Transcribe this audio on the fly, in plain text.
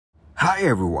Hi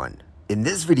everyone, in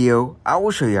this video I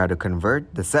will show you how to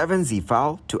convert the 7Z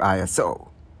file to ISO.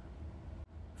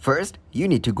 First, you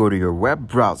need to go to your web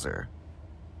browser.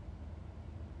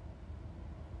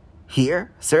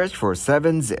 Here, search for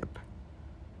 7-zip.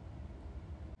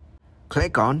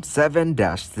 Click on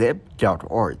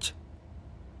 7-zip.org.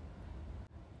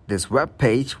 This web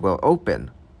page will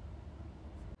open.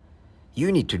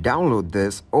 You need to download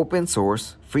this open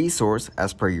source free source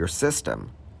as per your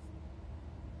system.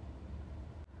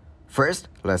 First,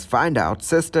 let's find out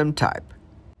system type.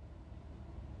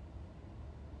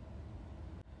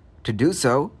 To do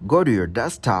so, go to your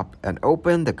desktop and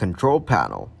open the control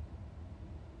panel.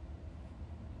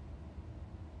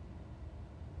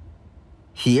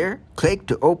 Here, click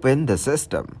to open the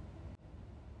system.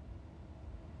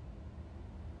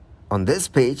 On this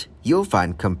page, you'll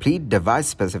find complete device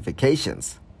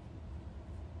specifications.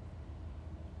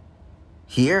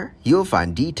 Here, you'll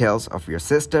find details of your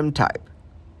system type.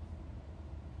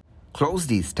 Close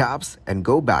these tabs and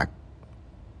go back.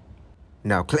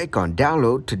 Now click on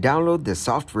Download to download the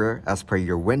software as per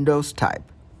your Windows type.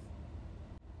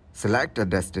 Select a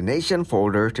destination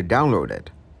folder to download it.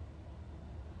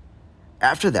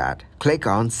 After that, click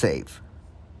on Save.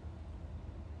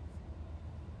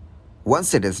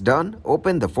 Once it is done,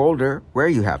 open the folder where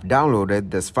you have downloaded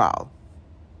this file.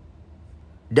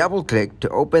 Double-click to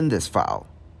open this file.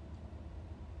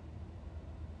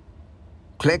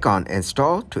 Click on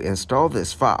Install to install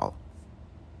this file.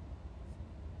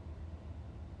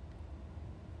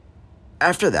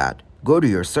 After that, go to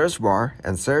your search bar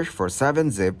and search for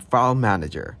 7-zip File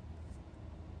Manager.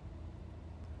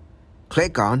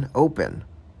 Click on Open.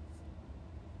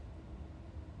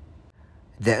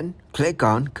 Then, click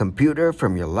on Computer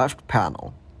from your left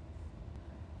panel.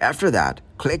 After that,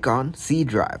 click on C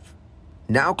Drive.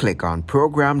 Now click on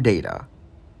Program Data.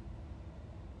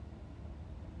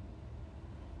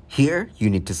 Here, you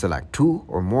need to select 2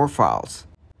 or more files.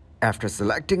 After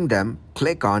selecting them,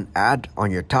 click on Add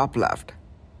on your top left.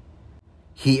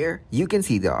 Here, you can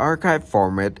see the archive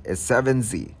format is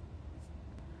 7Z.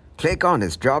 Click on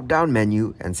this drop-down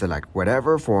menu and select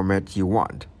whatever format you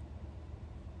want.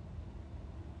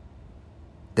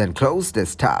 Then close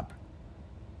this tab.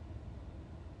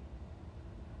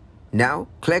 Now,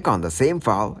 click on the same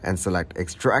file and select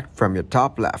Extract from your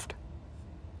top left.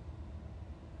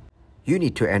 You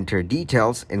need to enter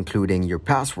details including your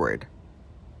password.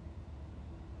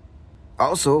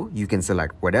 Also, you can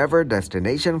select whatever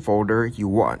destination folder you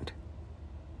want.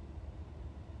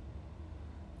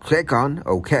 Click on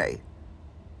OK.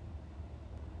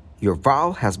 Your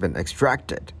file has been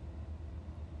extracted.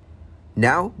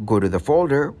 Now, go to the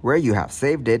folder where you have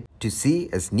saved it to see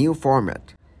its new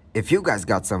format. If you guys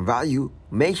got some value,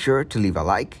 make sure to leave a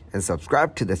like and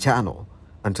subscribe to the channel.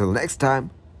 Until next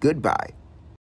time, goodbye.